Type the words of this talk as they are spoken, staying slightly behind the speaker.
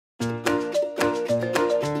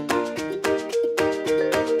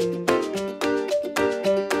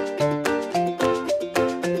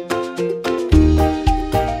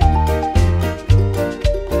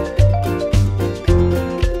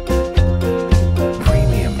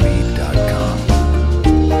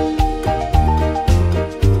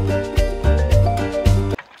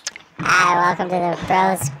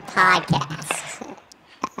Bros podcast.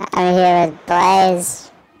 I'm here with Blaze,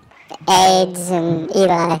 AIDS, and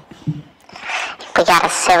Eli. We got a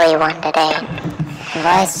silly one today.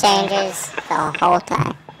 Voice changes the whole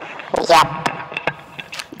time. Yep.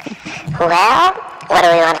 Well, what do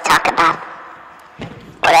we want to talk about?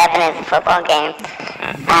 What happened in the football game?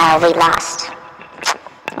 We lost.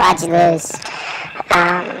 Why'd you lose?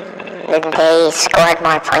 They scored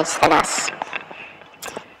more points than us.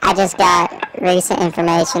 I just got recent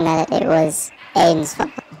information that it was Aiden's fault.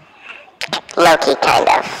 Low-key, kind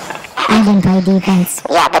of. I didn't play defense.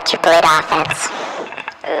 Yeah, but you played offense.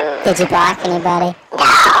 Ooh. Did you block anybody?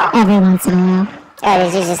 No. Every once in a while. Or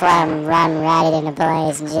did you just let him run right into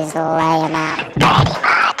Blaze and just lay him out? Pretty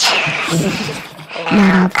much.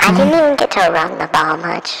 No, I didn't even get to run the ball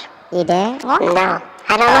much. You did? What? No,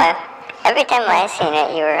 I don't know. Every time I seen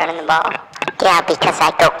it, you were running the ball. Yeah, because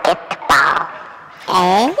I go get the ball.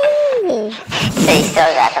 Hey. So you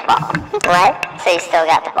still got the ball. What? So you still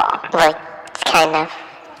got the ball. Like, kind of.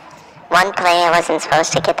 One play I wasn't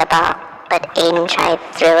supposed to get the ball, but Aiden tried to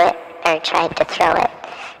throw it,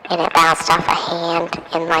 and it bounced off a hand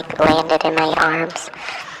and landed in my arms.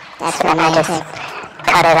 That's so then I just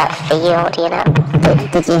cut it upfield, you know.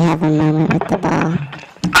 Did you have a moment with the ball?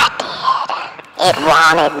 I did. It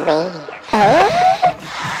wanted me. Oh?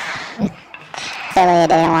 Clearly,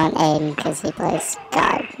 didn't want Aiden because he plays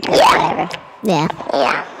guard. Or whatever. Yeah.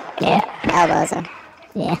 Yeah. Elbows him.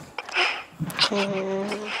 Yeah.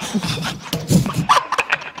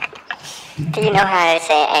 Do you know how to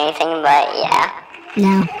say anything but yeah?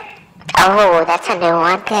 No. Oh, that's a new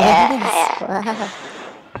one. Yeah. Whoa.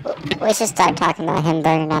 We should start talking about him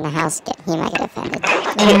burning down the house. He might get offended.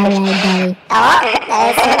 Alright, Oh,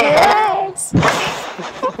 there's some new words.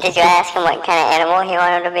 Did you ask him what kind of animal he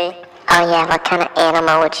wanted to be? Oh yeah, what kind of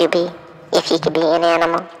animal would you be if you could be an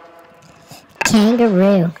animal?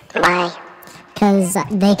 Kangaroo. Why? Because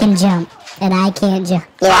they can jump, and I can't jump.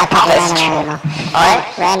 Yeah, I picked a random animal.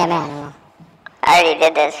 What? Random animal. I already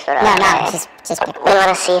did this for No, just pick We want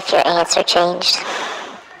to see if your answer changed.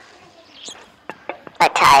 a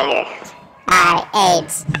tiger. Alright,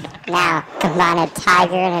 AIDS. Now, combine a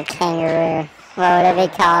tiger and a kangaroo. What would it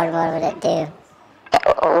be called? What would it do?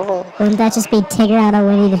 Oh. Wouldn't that just be Tigger out of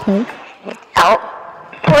Winnie the Pooh? Oh.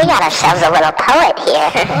 We got ourselves a little poet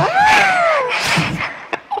here.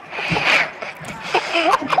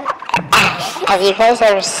 Have you guys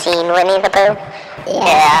ever seen Winnie the Pooh?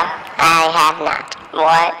 Yeah. I have not.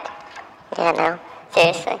 What? You know?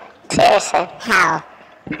 Seriously. How?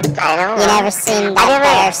 I don't know. You never seen that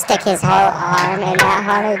bear stick his whole arm in that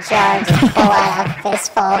haunted jar and just pull out a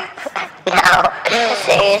fistful? No.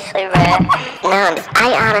 Seriously, bro. No, I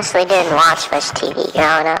honestly didn't watch much TV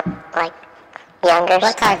growing up. Like, younger.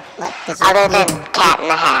 What did you Other than Cat in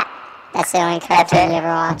the Hat. That's the only cartoon you ever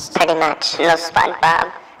watched? Pretty much. No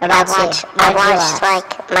SpongeBob. What about you? I watched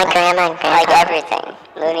my grandma and grandpa. Like everything.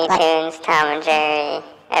 Looney Tunes, Tom and Jerry,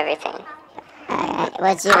 everything. Alright,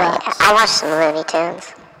 what'd you watch? I watched some Looney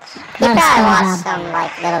Tunes. You probably watched some,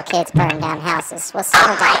 little kids burn down houses. What's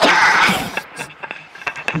Oh my god.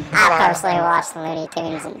 I personally watched the Looney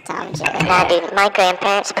Tunes and Tom and Jerry. No, dude, my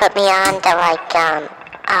grandparents put me on to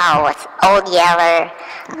what's Old Yeller,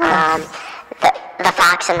 the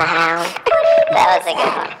Fox and the Hound. That was a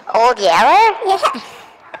good one. Old Yeller? Yeah.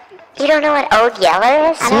 You don't know what Old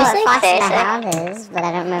Yeller is? I know what Fox and the Seriously? Hound is, but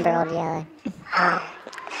I don't remember Old Yeller. Oh.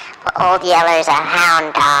 Well, Old Yeller's a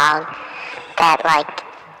hound dog that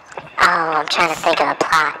I'm trying to think of the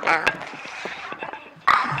plot now.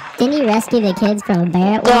 Didn't he rescue the kids from a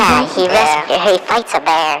bear at one Yeah, he fights a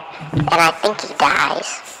bear, and I think he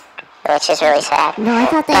dies, which is really sad. No, I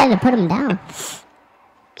thought they had to put him down.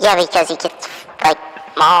 Yeah, because he gets,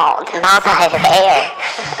 mauled by a bear.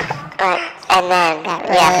 And then, That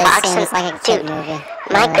really Fox seems like a kid dude, movie.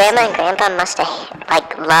 my grandma and grandpa must have,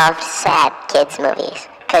 loved sad kids movies.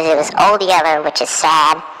 Because it was Old Yeller, which is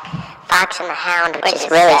sad. Fox and the Hound, which is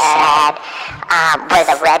really sad. Where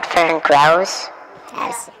the red fern grows.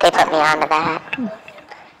 They put me onto that.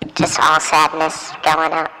 Just all sadness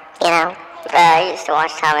going up, you know? I used to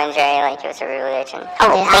watch Tom and Jerry like it was a religion.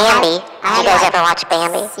 Oh, Yeah, Bambi. I Did you guys like ever watch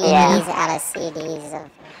Bambi? CDs out of CDs of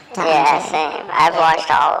Tom Yeah, and Jerry. same. I've watched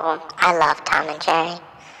all of them. I love Tom and Jerry.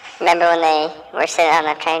 Remember when they were sitting on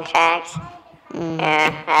the train tracks? Yeah,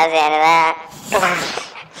 that was the end of that.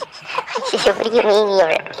 What do you mean you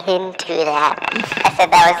were into that? I said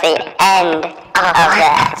that was the end of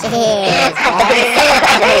that. Jeez,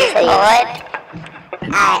 What?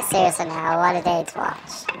 Alright, seriously now, what did AIDS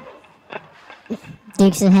watch?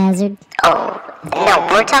 Dukes of Hazzard? Oh, no,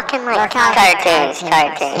 we're talking We're talking Cartoons.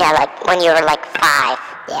 Yeah, when you were 5.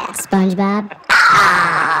 Yeah, SpongeBob. Oh,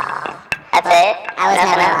 That's it? I was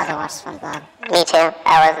Nothing never else? allowed to watch SpongeBob. Me too. I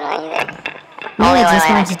wasn't either. No, Only I one just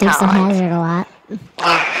I watched like Dukes of Collins. Hazzard a lot.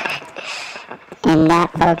 And that,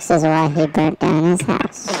 folks, is why he burnt down his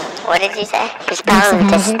house. What did you say? He's probably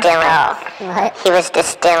Hazzard? distilling. What? He was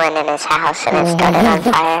distilling in his house and it started on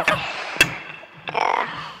fire. Yeah.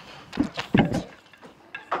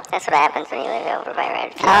 That's what happens when you live over by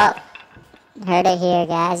Redfield. Oh, heard it here,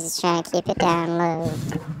 guys. He's trying to keep it down low.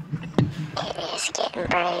 It is getting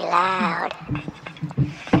very loud.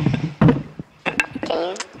 Can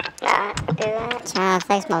you not do that? Trying to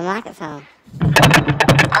fix my microphone.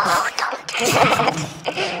 Oh, don't do that.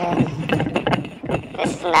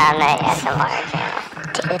 This is not an ASMR channel.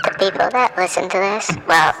 Dude, the people that listen to this,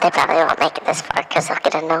 well, they probably won't make it this far because they'll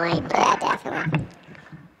get annoyed, but Yeah, definitely.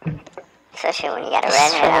 Especially when you got a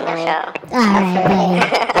redhead on the show. Alright,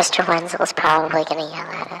 right. Mr. Wenzel's probably going to yell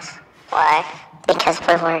at us. Why? Because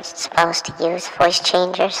we weren't supposed to use voice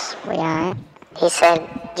changers. We aren't. He said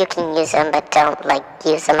you can use them, but don't, like,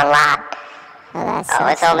 use them a lot. Well, that's Oh,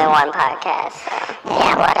 it's only one podcast, so.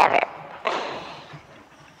 Yeah, whatever.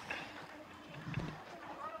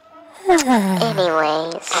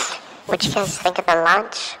 Anyways, what'd you guys think of the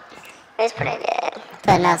lunch? It was pretty good.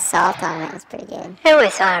 Put no salt on it. It's pretty good. It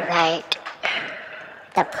was alright.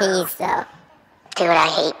 The peas, though. Dude, I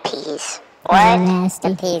hate peas. What?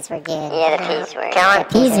 Nasty. Peas were good. Yeah, the peas were. Going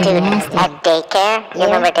Peas are dude, nasty. at daycare, you Yeah.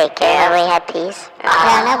 remember daycare when we had peas?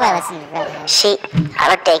 Yeah, nobody listens to radio.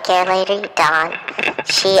 Our daycare lady, Dawn,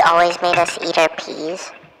 she always made us eat our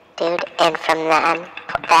peas, dude. And from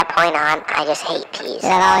that point on, I just hate peas.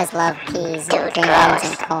 Dude, I've always loved peas Dude, and green beans gross.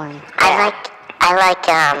 and corn. I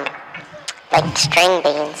like string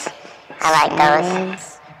beans. I like those.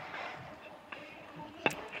 Beans.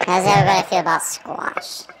 How's everybody feel about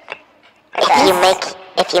squash? If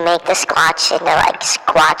you make the squash into like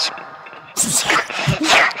squash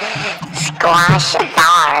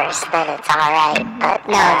bars, then it's alright. But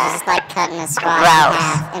No, just like cutting a squash in Gross.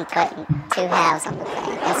 half and putting 2 halves on the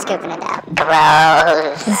thing and scooping it out.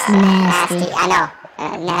 gross. It's nasty. Nasty. I know.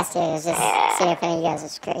 Nasty is just sitting in front of you guys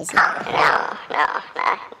is crazy. No, not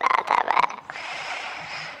that bad.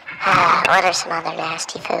 What are some other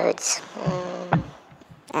nasty foods?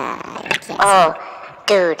 I can't Oh,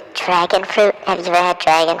 dude, dragon fruit. Have you ever had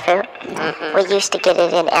dragon fruit? We used to get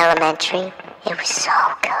it in elementary. It was so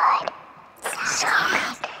good. So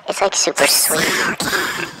good. It's like super sweet.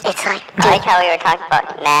 It's like, I like how we were talking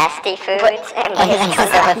about nasty foods and we just come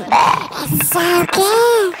up with that. It's so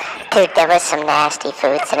good. dude, there was some nasty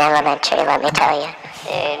foods in elementary, let me tell you.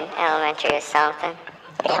 Dude, elementary was something.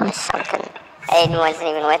 It was something. Aiden wasn't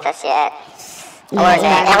even with us yet. Yeah,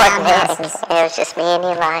 It wasn't houses. it. It was just me and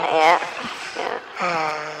Eli. Yeah.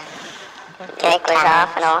 Jake was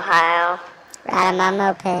off in Ohio. Ride on my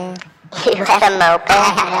moped. You had a moped? I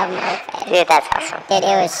had a moped. Dude, that's awesome. Dude,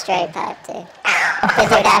 it was straight pipe, too. The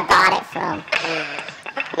dude I bought it from.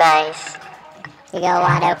 Nice. You go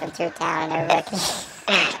wide open through town and everybody can...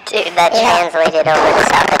 Dude, that translated over to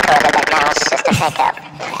South Dakota, but now it's just a pickup.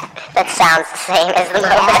 That sounds the same as the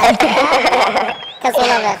moped. Because a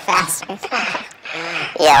little bit faster.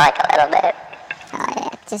 Yeah, like a little bit. Oh,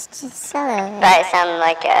 yeah. Just so... Probably sounded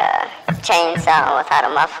like a chainsaw without a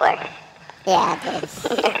muffler. Yeah, dude.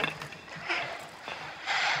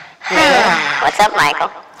 What's up, Michael?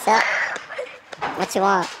 So, what you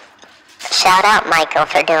want? Shout out Michael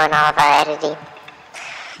for doing all of our editing.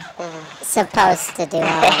 Supposed to do all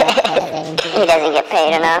that editing. He doesn't get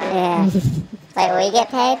paid enough. Yeah. Wait, will you get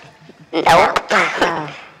paid? Nope. Oh,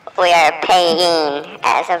 We are paying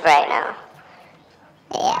as of right now.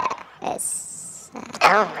 yeah. It's...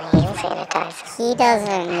 Oh, my hand sanitizer. he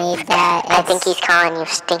doesn't need that. I think he's calling you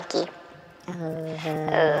stinky.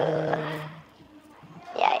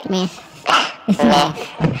 Yikes. Meh.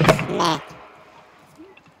 Nah.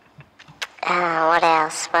 What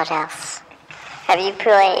else? What else? Have you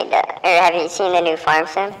played, or have you seen the new Farm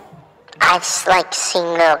Sim? I've like seen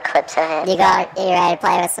little clips of it. You ready to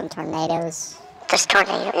play with some tornadoes? There's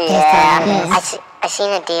tornadoes. Yeah. Yes. I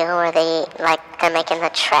seen a deal where they're making the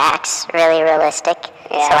tracks really realistic.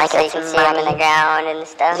 Yeah, so like so you it's can see them in the muddy. ground and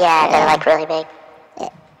stuff. Yeah, they're like really big. Yeah.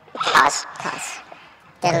 Pause.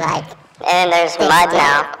 They're like, And then there's mud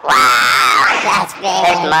now. Wow. that's big.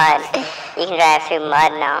 There's mud. You can drive through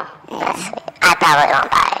mud now. That's sweet. I probably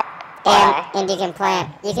won't buy it. And you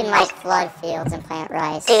can like flood fields and plant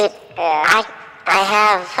rice. Dude, Yeah. I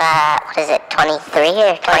have, what is it, 23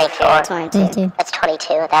 or 24? 22. That's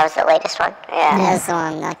 22. That was the latest one. Yeah. That's the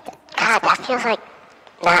one like that. God, that feels like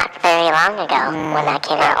not very long ago when that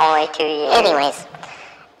came Yeah, out. only 2 years. Anyways,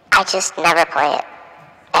 I just never play it.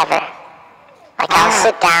 Ever. Like, I I'll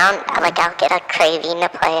sit down, like I'll get a craving to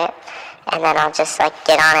play it, and then I'll just like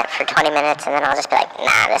get on it for 20 minutes, and then I'll just be like,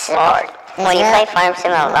 nah, this is bored. When you play Farm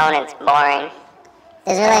Sim alone, it's boring.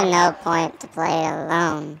 There's really no point to play it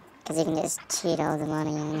alone, because you can just cheat all the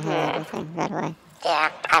money and have everything right away. Yeah,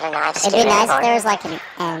 I don't know. I just It'd be nice if there was like an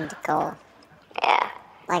end goal. Yeah.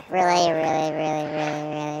 Like really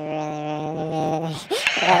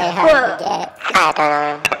hard to get. I don't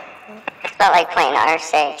know. It's not like playing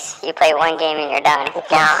R6. You play one game and you're done. No,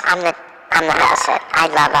 I'm the opposite. I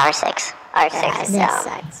love R6. R6 is That dumb.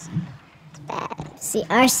 sucks. It's bad. See,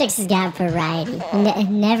 R6 has got variety.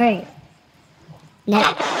 Never.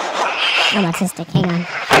 I'm autistic. Hang on.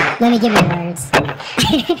 Let me give you words.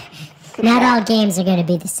 Not all games are going to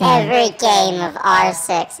be the same. Every game of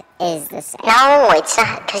R6 is the same. No, it's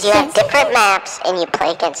not, because you have different maps and you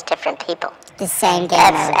play against different people. The same game.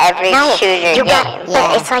 That's mode. every shooter you got, game.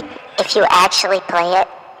 but it's like if you actually play it,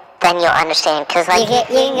 then you'll understand. Because like You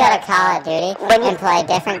can go to Call of Duty and play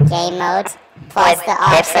different game modes, plus With the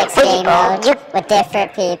R6 different game people. mode with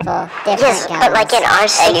different people, different yes, guns. but like in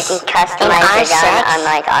R6, And you can customize your gun on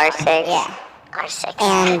like R6. Yeah, R6.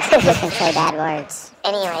 and you can say bad words.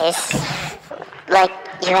 Anyways, like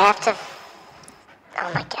you have to.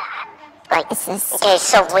 Oh my god! Like It's this- okay,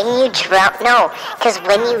 so when you drown, no, because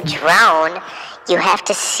when you drown, you have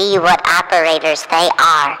to see what operators they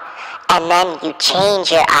are, and then you change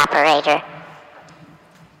your operator.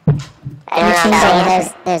 You know what I'm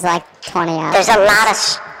saying? There's like 20 operators. There's a lot of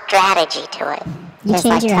strategy to it. You There's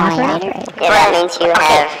change like your 20 operator? operators. Yeah, that means you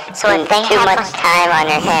have so if they too have much like- time on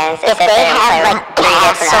your hands to If sit they there and have, play like, with 3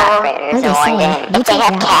 different castle- operators I'm in just one saying. game. If they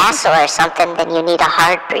have Yeah. castle or something, then you need a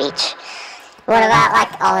hard breach. What about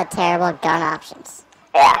like all the terrible gun options?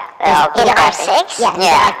 Yeah, they're all In good. R6? Yeah, you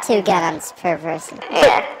Yeah. got like 2 guns per person.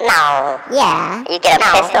 Yeah. No. Yeah. You get a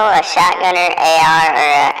No. pistol, a shotgunner, AR,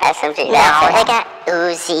 or a SMG. No, That's they it. got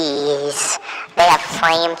Uzis. They have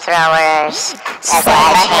flamethrowers, I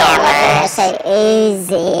sledgehammers. say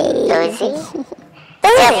easy. Uzi?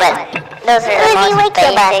 Yeah, but those are the Uzi, most wake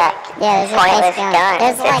your butt basic, up. Yeah, there's a pointless base gun. guns.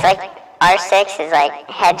 There's It's like R6 is like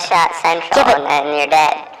headshot central, Yeah, but- and then you're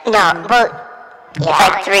dead. No, well, yeah, It's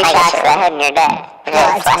like 3 I shots get to you. the head and you're dead.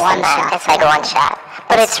 Yeah, It's less than one that. shot. It's like one shot.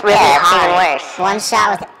 But it's really Yeah, it's hard. even worse. one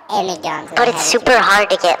shot with any gun. to But the it's head. super hard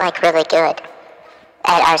to get like really good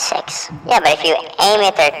at R6. Yeah, but if you aim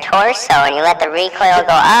at their torso and you let the recoil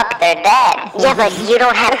go up, they're dead. Yeah, but you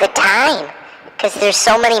don't have the time. Because there's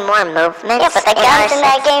so many more movements. Yeah, but the guns in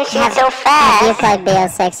that game shoot so Have you fast. played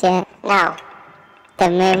BO6 yet? No. The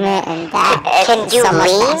movement and that. Can is you so much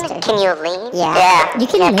lean? faster. Can you lean? Yeah. Yeah, You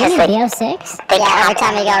can Yeah, lean 'cause in they- BO6? They Yeah, every copied,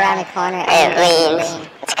 time you go around the corner, It leans. lean.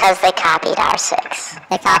 it's because they copied R6.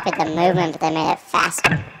 They copied the movement, but they made it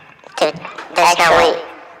faster. Dude, there's no Actually, way.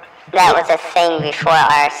 that was a thing before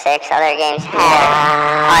R6. Other games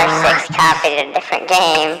had R6 copied a different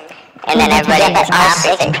game, and then everybody Yeah, but just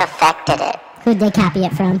copied R6 it. perfected it. Who'd they copy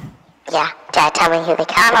it from? Yeah. Tell me who they I don't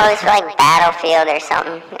know, copied. it's like Battlefield or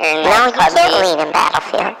something. Or in No, like you can't PUBG. lean in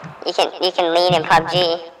Battlefield. You can lean in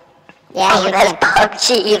PUBG. Yeah, you That's can. PUBG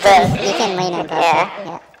You even. can lean in both. Yeah.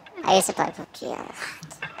 Yeah. I used to play PUBG all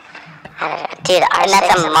the I don't know. Dude, And that's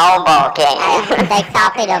a R6. mobile game. time. They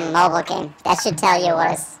copied a mobile game. That should tell you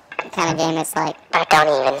what kind of game it's like. But don't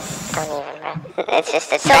even, bro. It's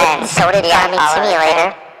just a So, trend. so did You gotta Farming follow the Simulator.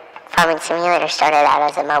 trend. Farming Simulator started out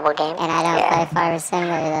as a mobile game. And I don't Yeah. play Farming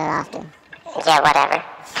Simulator that often. Yeah, whatever.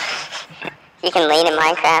 You can lean in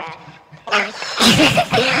Minecraft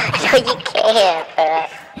No, you can't, bro.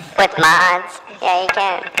 with mods. Yeah, you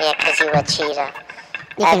can. Yeah, because you a cheater.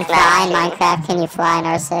 You can That's fly in not cheating. Minecraft. Can you fly in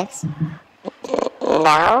R6?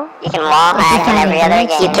 No. You can wall hack in every other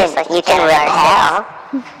game. You can, just like you can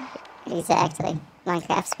R6. repel. Exactly.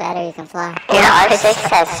 Minecraft's better. You can fly. Yeah, R6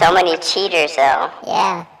 has so many cheaters though.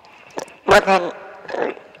 Yeah. Well then,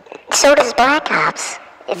 so does Black Ops.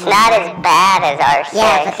 It's not as bad as R6.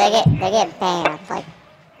 Yeah, but they get banned. Like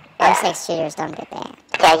R6 shooters don't get banned.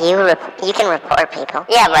 Yeah, you can report people.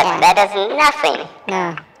 Yeah, but Yeah. that does nothing.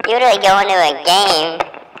 No. You literally go into a game,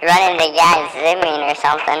 run into guys zimming or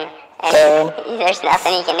something, and there's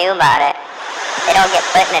nothing you can do about it. They don't get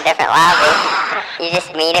put in a different lobby. You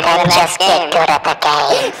just meet them in the And next just get game. good at the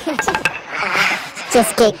game.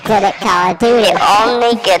 Just get good at Call of Duty. The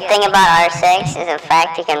only good thing about R6 is in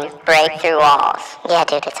fact you can break through walls. Yeah,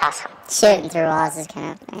 dude, it's awesome. Shooting through walls is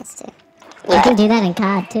kind of nice too. You can do that in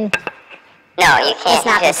COD too. No, you can't It's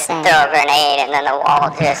not the just same. throw a grenade and then the wall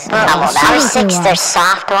just tumble Well, down. shooting R6, through there's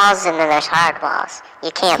soft walls and then there's hard walls.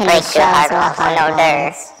 You can't Can break you through show us hard what a walls. hard no wall dare.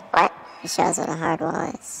 is? What? It shows what a hard wall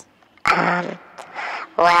is.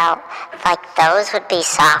 Well, like those would be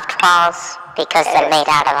soft walls because they're made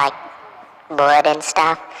out of like wood and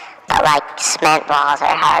stuff, but like cement walls or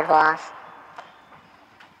hard walls.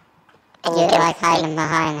 And You like hiding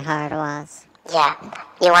behind hard walls. Yeah.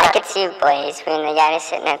 I could see Blaze when the guy is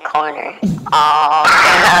sitting in a corner. Oh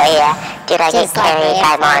yeah. Dude, I get carried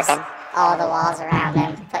by Morgan. All the walls around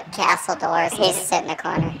him, put castle doors, he's sit in the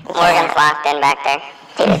corner. Morgan's locked in back there.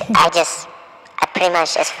 Dude, I pretty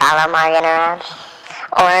much just follow Morgan around.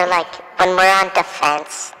 Or like when we're on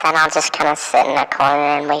defense, then I'll just kind of sit in a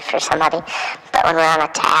corner and wait for somebody. But when we're on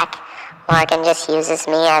attack, Morgan just uses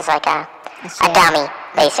me as like a dummy,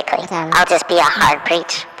 basically. I'll just be a hard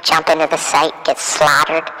breach, jump into the site, get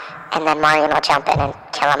slaughtered, and then Morgan will jump in and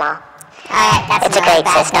kill them all. Alright, that's It's a great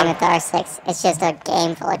system. With R6. It's just a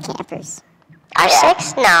game full of campers.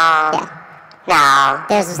 R6? No. Yeah. No.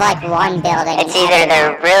 There's like one building. It's either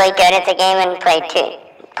they're really good at the game and play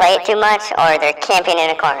it too much, or they're camping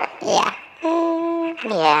in a corner. Yeah.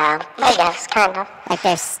 Yeah, I guess, kind of. Like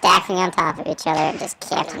they're stacking on top of each other and just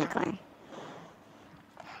camping in the corner.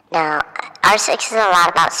 No, R6 is a lot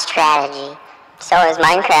about strategy. So is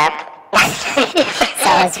Minecraft.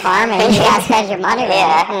 So is farming. You gotta spend your money.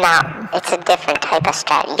 Yeah, no, it's a different type of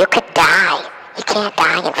strategy. You could die. You can't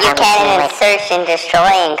die in farming. You can search and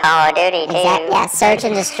destroy in Call of Duty too. Yeah, search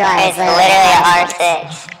and destroy. It's literally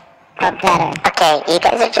R6. But better. Okay, you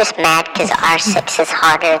guys are just mad because R6 is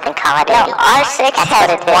harder than Call of Duty. No, R6 has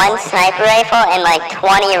one sniper rifle and like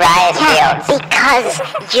 20 riot shields. Because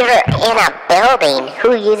you're in a building.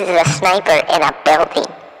 Who uses a sniper in a building?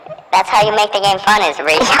 That's how you make the game fun, is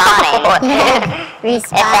respawning. If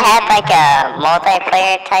they had like a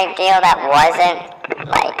multiplayer type deal that wasn't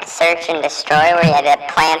like search and destroy where you had to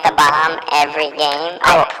plant the bomb every game,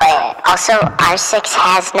 I'd play it. Also, R6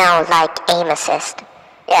 has no like aim assist.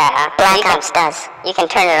 Yeah, Black Ops does. You can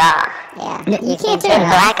turn it off. Yeah, you can't turn In it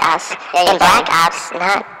off. Black Ops, in Black Ops,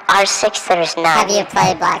 not R6. There's none. Have you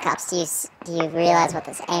played Black Ops? Do you realize what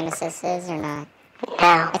this aim assist is or not?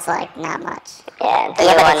 No. It's like not much. Yeah, but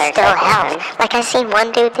it still helps. Like I seen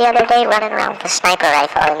one dude the other day running around with a sniper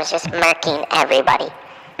rifle and was just murking everybody.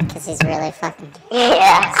 Because he's really fucking.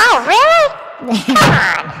 Yeah. Oh really? Come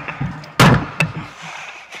on.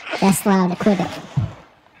 That's loud. Quit it.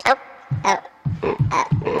 Oh.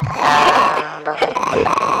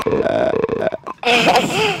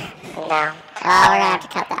 No. Oh, we're gonna have to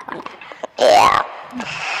cut that one out. Yeah.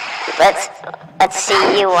 Let's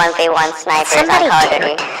see you 1v1 snipers on Somebody Call of do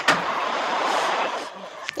Duty. it.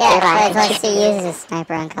 Yeah, let's see you use a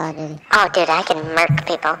sniper on Call of Duty. Oh, dude, I can murk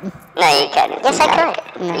people. No, you couldn't. Yes, I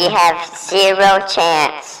could. No. You have 0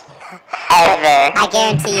 chance ever. I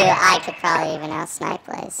guarantee you, I could probably even out snipe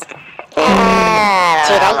Blaze. I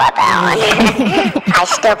don't know about that one. I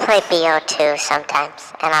still play BO2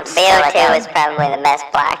 sometimes, and I'm still a BO2 is probably the best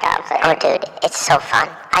Black Ops ever. Oh, dude, it's so fun.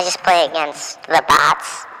 I just play against the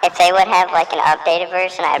bots. If they would have like an updated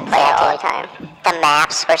version, I'd play it all the time. The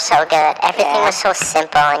maps were so good. Everything was so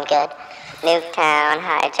simple and good. Nuketown,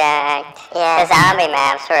 Hijacked. Yeah. The zombie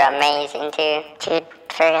maps were amazing too. Dude,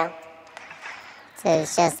 for real. So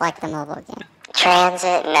it's just like the mobile game.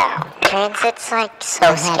 Transit, No. Transit's like so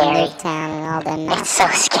They had scary. Nuketown and all them It's maps. so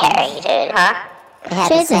scary, dude. Huh? They had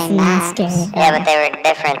the Transit's same not maps. scary. Yeah, but they were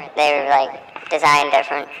different. They were like designed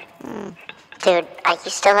different. Dude, I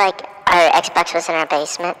used to like, our Xbox was in our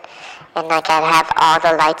basement, and like I'd have all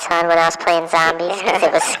the lights on when I was playing zombies, because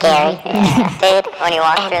it was scary. Dude, When you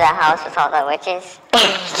walk through the house with all the witches.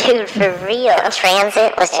 dude, for real.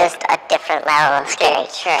 Transit was just a different level of scary.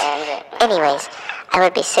 Transit. Anyways, I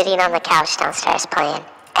would be sitting on the couch downstairs playing,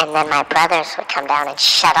 and then my brothers would come down and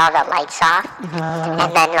shut all the lights off,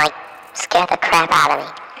 and then like scare the crap out of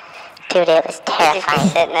me. Dude, it was Just be terrifying.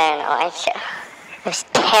 sitting there in the light show. It was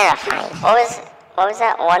terrifying. What was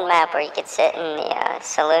that one map where you could sit in the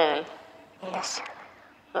saloon? In the,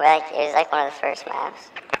 Like it was like one of the first maps.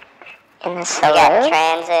 in the You got saloon?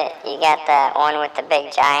 Transit. You got that one with the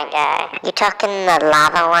big giant guy. You talking the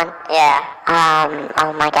lava one? Yeah.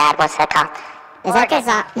 Oh my god, what's that called? Is that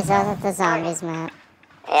the zombies map?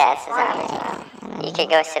 Yeah, it's a zombie map. You could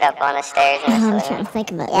go sit up on the stairs in the I'm trying saloon. to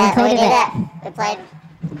think about it. Yeah, we Coded did it. that. We played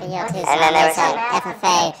BO2 And then there was on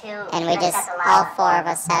FFA, and we just, all four of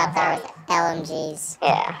us sat up there with LMGs,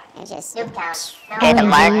 Yeah. and just, Okay, the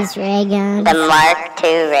Mark Ray gun. The Mark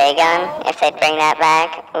II ray gun, if they bring that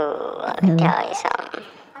back, ooh, let me tell you something.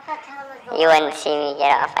 You wouldn't see me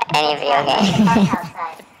get off at any video game.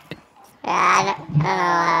 I don't know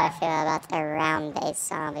how I feel about the round-based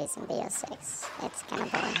zombies in BO6. It's kind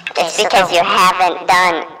of boring. It's because you haven't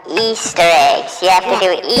done Easter eggs. You have to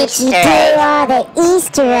do If you Easter do eggs. all the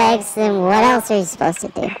Easter eggs, then what else are you supposed to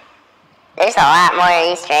do? There's a lot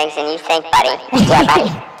more Easter eggs than you think, buddy. Yeah,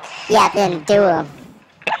 buddy. Yeah, then do them.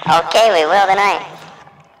 Okay, we will tonight.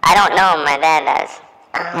 I don't know, my dad does.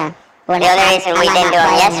 Yeah. The only reason we didn't do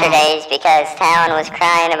them yesterday is because Talon was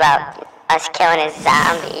crying about us killing his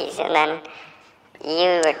zombies, and then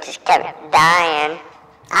you just kept dying.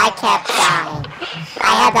 I kept dying.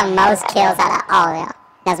 I had the most kills out of all of y'all.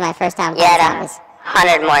 That was my first time You killing had zombies.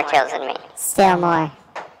 100 more kills than me. Still more.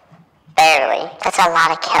 Barely. That's a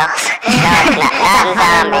lot of kills. No, it's not. Not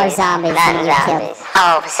in 100 more zombies. zombies Not than in you killed. zombies.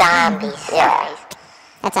 Oh, zombies. Yeah.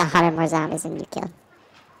 That's 100 more zombies than you killed.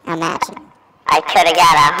 Imagine. I could have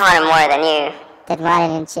got 100 more than you Then why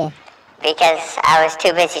didn't you? because I was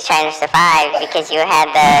too busy trying to survive because you had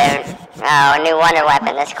the new wonder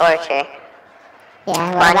weapon, the Scorcher. Yeah,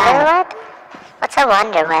 well, Wonder that, weapon? What's a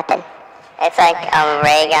wonder weapon? It's like a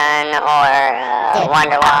ray gun or a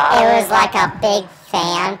wonder wall. it was like a big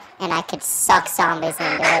fan, and I could suck zombies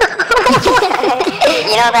into it.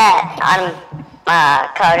 You know that on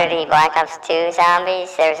Call of Duty Black Ops 2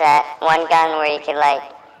 zombies, there's that one gun where you could like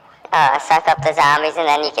suck up the zombies and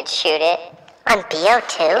then you could shoot it. On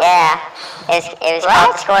BO2? Yeah, it was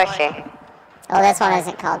called Scorcher. Oh, this one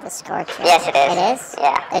isn't called the Scorcher. Yes, it is. It is?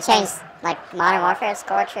 Yeah. They changed, like, Modern Warfare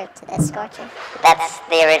Scorcher to this Scorcher? That's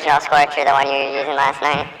the original Scorcher, the one you were using last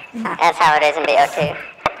night. That's how it is in BO2.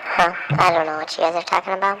 Huh. I don't know what you guys are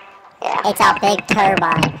talking about. Yeah. It's a big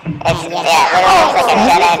turbine. It's, And literally it's like a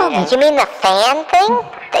jet engine. You mean the fan thing?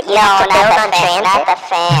 That you No, have to not build the on fan. Not transit? the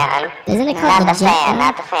fan. Isn't it Not called the the jet? fan.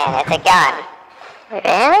 Not the fan. It's a gun.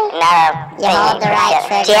 Really? Not a You thing hold the can right get.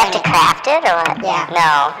 trigger. Do you have to craft it or what? Yeah.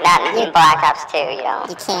 No, not in Black Ops 2. You don't.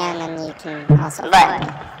 You can, and you can also... But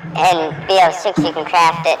in BO6 you can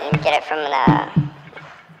craft it and get it from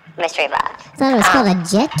the mystery box. I thought it was called a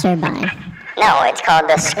jet turbine. No, it's called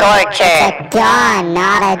the It's Scorcher. a gun,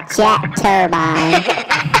 not a jet turbine.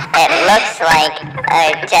 It looks like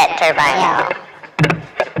a jet turbine. Yeah.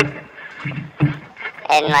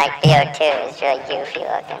 And like BO2 is really goofy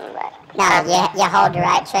looking, but No, you hold the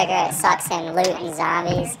right trigger, it sucks in loot and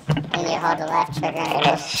zombies, and you hold the left trigger, and and it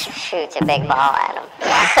it goes... shoots a big ball at them.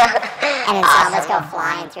 And then zombies go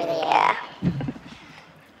flying through the air.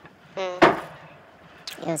 Yeah.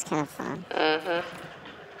 It was kind of fun.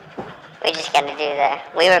 We just got to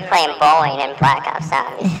do we were playing bowling in Black Ops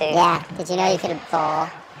Zombies too. Yeah, did you know you could bowl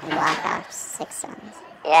in Black Ops 6 Zombies?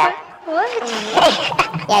 Yeah.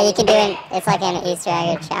 Yeah, you can do it. It's like an Easter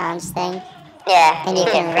egg challenge thing, Yeah. and you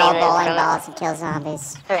can roll free loot bowling from it. balls and kill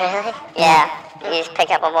zombies. Really? Yeah. You just pick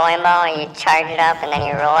up a bowling ball and you charge it up and then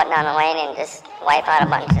you roll it down the lane and just wipe out a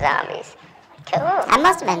bunch of zombies. Cool. I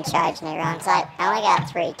must have been charging it wrong, because I only got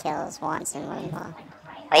 3 kills once in one ball.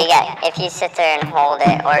 Well, you got, if you sit there and hold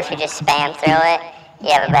it, or if you just spam through it,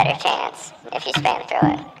 you have a better chance if you spam through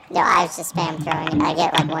it. No, I was just spam throwing it. I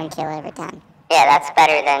get like 1 kill every time. Yeah, that's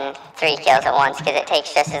better than 3 kills at once, because it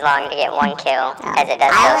takes just as long to get 1 kill as it does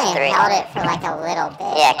I those only 3. held it for like a little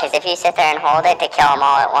bit. Yeah, because if you sit there and hold it to kill them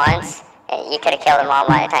all at once, you could have killed them all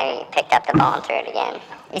by the time you picked up the ball and threw it again.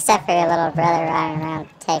 Except for your little brother running around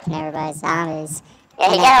taking everybody's zombies. Yeah,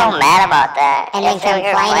 he And got then all mad about that. And then Yesterday we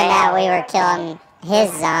were complaining playing. that we were killing his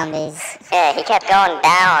zombies. Yeah, he kept going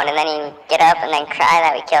down, and then he'd get up and then cry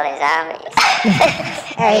that we killed his zombies.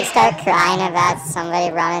 Or he'd start crying about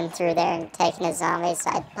somebody running through there and taking his zombies,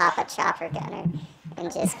 so I'd pop a chopper gunner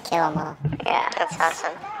and just kill them all. Yeah. That's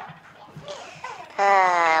awesome.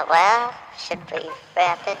 Well, should we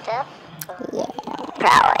wrap it up? Yeah.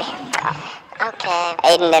 Probably. Okay.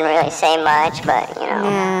 Aiden didn't really say much, but, you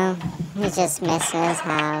know. No, he's just missing his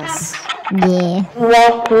house. Yeah.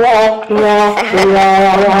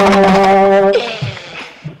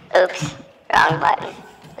 Oops. Wrong button.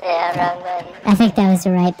 Yeah, wrong button. I think that was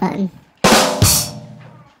the right button.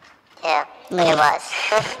 Yeah, Leave. it was.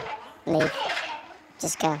 Leave.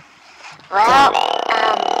 Just go. Well,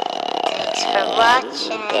 thanks for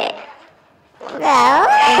watching. Well,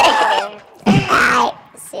 I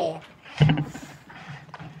see.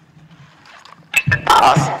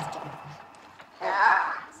 Balls.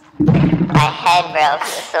 My head broke. It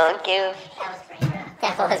was so goofy.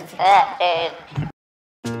 That was Dude.